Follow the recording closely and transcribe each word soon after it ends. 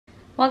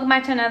Welcome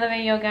back to another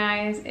video,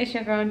 guys. It's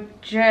your girl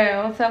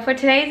Jo. So for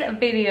today's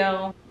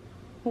video,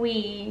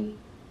 we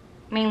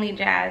mainly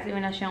Jazz,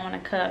 even though she don't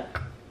want to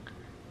cook,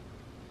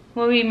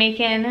 we'll be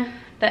making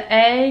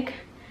the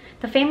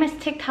famous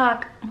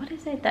TikTok, what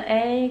is it, the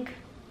egg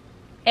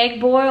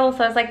boil.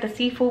 So it's like the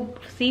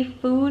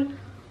seafood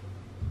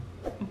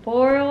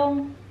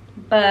boil,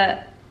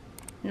 but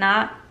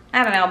not,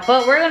 I don't know.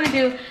 But we're gonna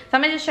do, so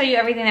I'm gonna just show you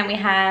everything that we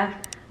have.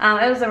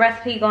 It was a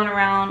recipe going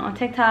around on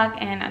TikTok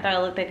and I thought it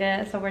looked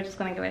good, so we're just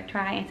gonna give it a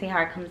try and see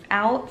how it comes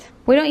out.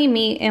 We don't eat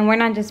meat and we're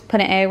not just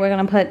putting egg, we're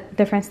gonna put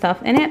different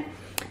stuff in it.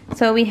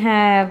 So we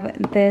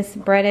have this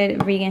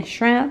breaded vegan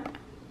shrimp.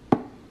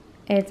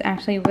 It's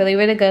actually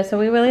really good, so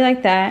we really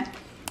like that.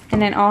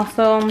 And then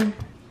also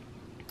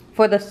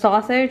for the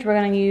sausage, we're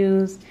gonna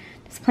use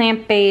this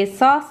plant-based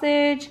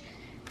sausage,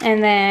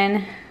 and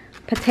then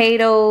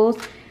potatoes,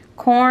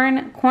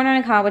 corn on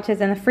the cob, which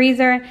is in the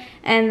freezer.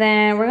 And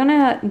then we're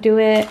gonna do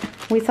it,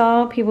 we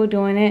saw people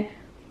doing it,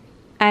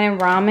 adding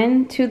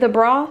ramen to the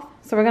broth,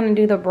 so we're gonna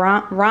do the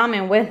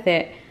ramen with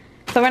it.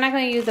 So we're not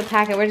gonna use the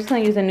packet, we're just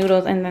gonna use the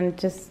noodles and then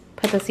just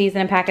put the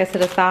seasoning packets to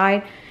the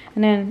side.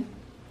 And then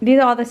these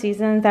are all the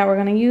seasons that we're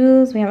gonna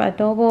use. We have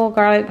adobo,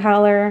 garlic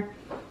powder,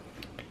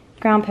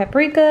 ground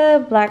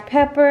paprika, black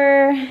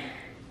pepper,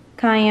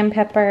 cayenne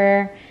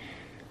pepper,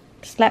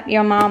 slap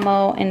your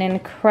mamo, and then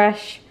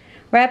crush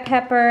red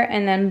pepper,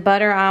 and then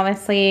butter,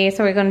 obviously.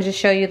 So we're gonna just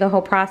show you the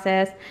whole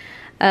process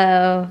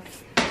of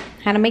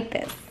how to make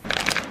this.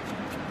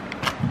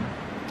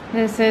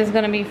 This is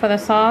gonna be for the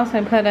sauce.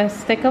 I put a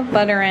stick of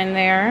butter in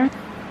there.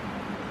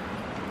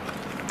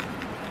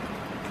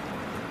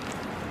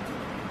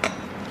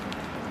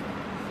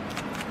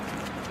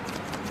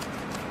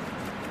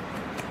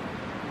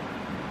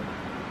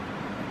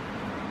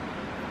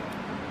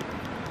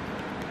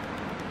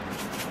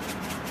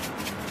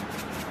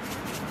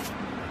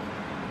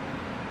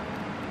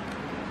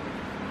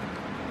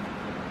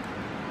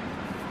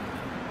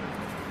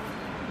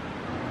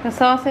 The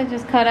sausage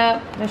is cut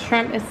up, the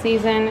shrimp is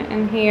seasoned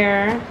in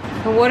here.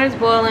 The water's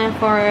boiling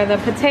for the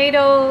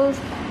potatoes.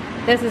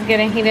 This is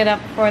getting heated up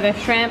for the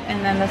shrimp,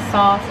 and then the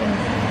sauce is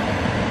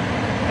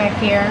back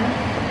here.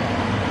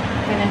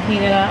 Gonna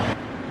heat it up.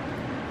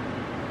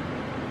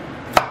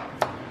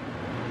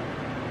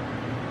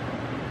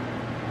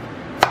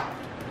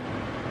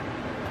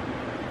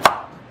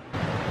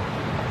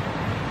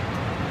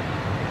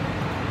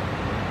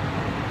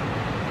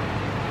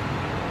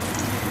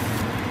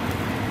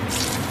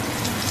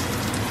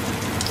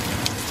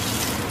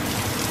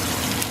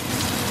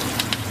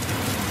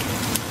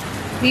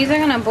 These are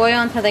gonna boil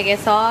until they get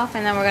soft,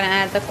 and then we're gonna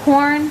add the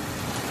corn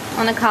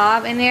on the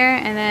cob in there,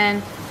 and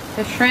then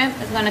the shrimp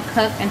is gonna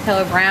cook until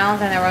it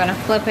browns, and then we're gonna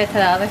flip it to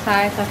the other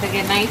side so it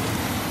get nice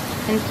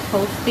and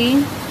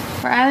toasty.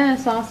 We're adding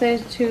the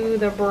sausage to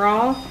the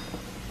broth.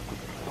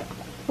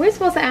 We're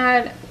supposed to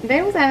add,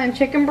 they was adding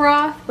chicken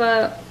broth,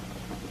 but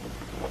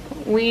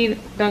we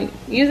don't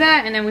use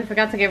that, and then we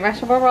forgot to get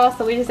vegetable broth,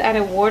 so we just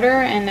added water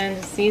and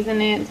then just season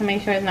it to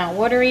make sure it's not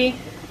watery.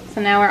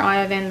 So now we're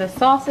adding the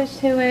sausage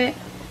to it.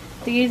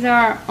 These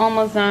are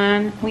almost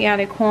done. We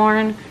added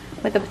corn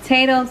with the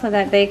potatoes so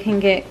that they can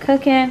get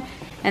cooking.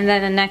 And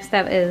then the next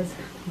step is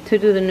to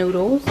do the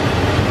noodles.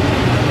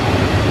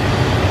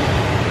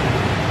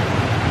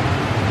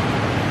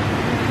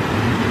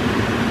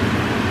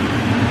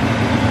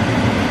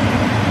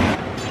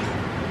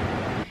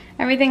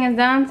 Everything is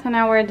done, so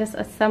now we're just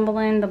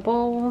assembling the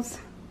bowls.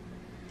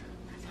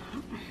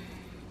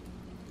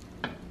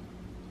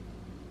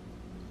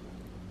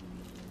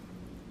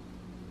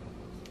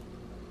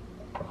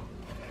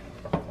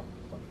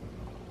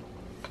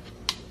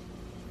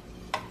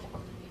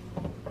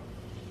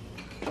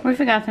 We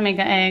forgot to make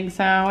an egg,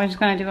 so we're just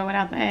gonna do it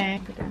without the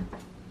egg.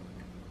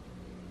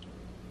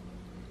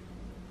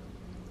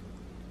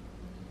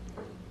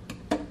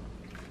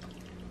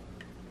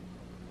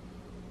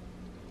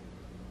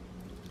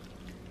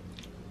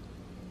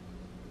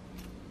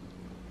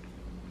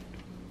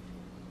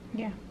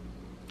 Yeah.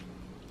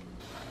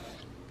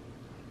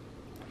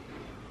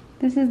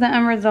 This is the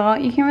end result.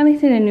 You can't really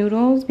see the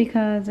noodles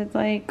because it's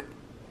like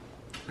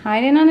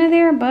hiding under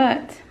there,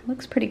 but it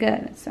looks pretty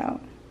good, so.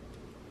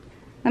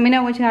 Let me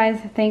know what you guys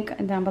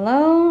think down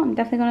below. I'm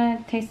definitely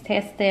gonna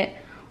taste it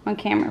on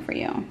camera for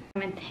you. I'm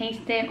gonna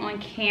taste it on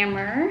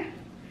camera.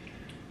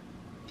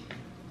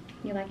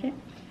 You like it?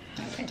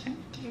 Okay.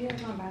 Yeah,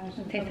 it's not bad.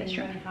 It's taste this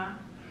shrimp.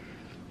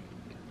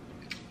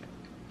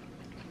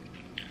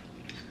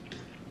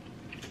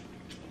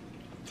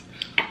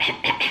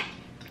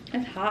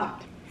 It's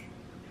hot.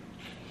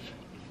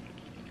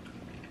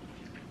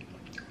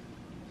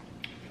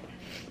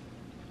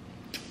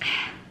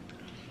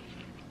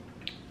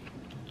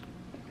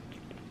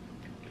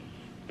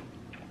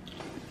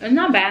 It's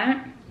not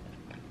bad.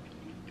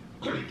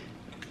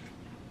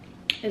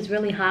 It's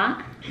really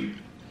hot.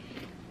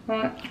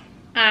 But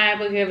I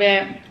would give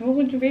it, what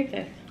would you rate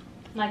this?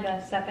 Like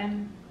a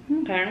 7.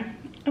 Okay.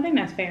 I think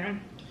that's fair.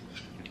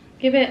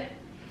 Give it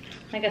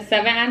like a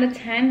 7 out of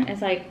 10.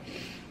 It's like,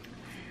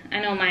 I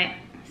know my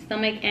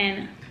stomach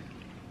and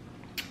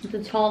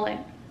the toilet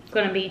is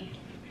gonna be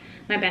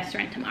my best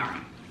friend tomorrow.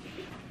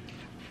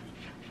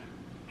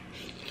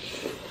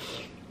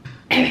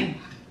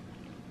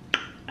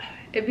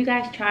 If you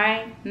guys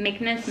try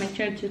making this, make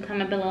sure to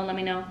comment below. Let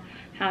me know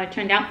how it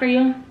turned out for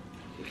you.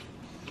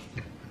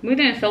 We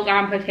didn't soak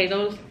our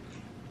potatoes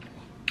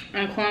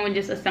and corn. We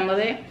just assembled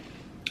it.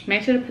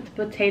 Make sure to put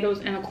the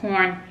potatoes and the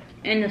corn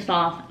in the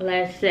sauce.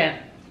 Let it sit.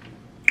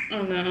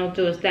 And then it'll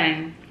do its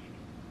thing.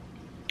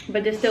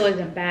 But this still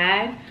isn't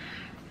bad.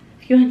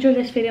 If you enjoyed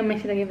this video,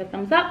 make sure to give it a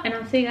thumbs up. And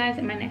I'll see you guys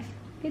in my next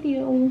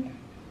video.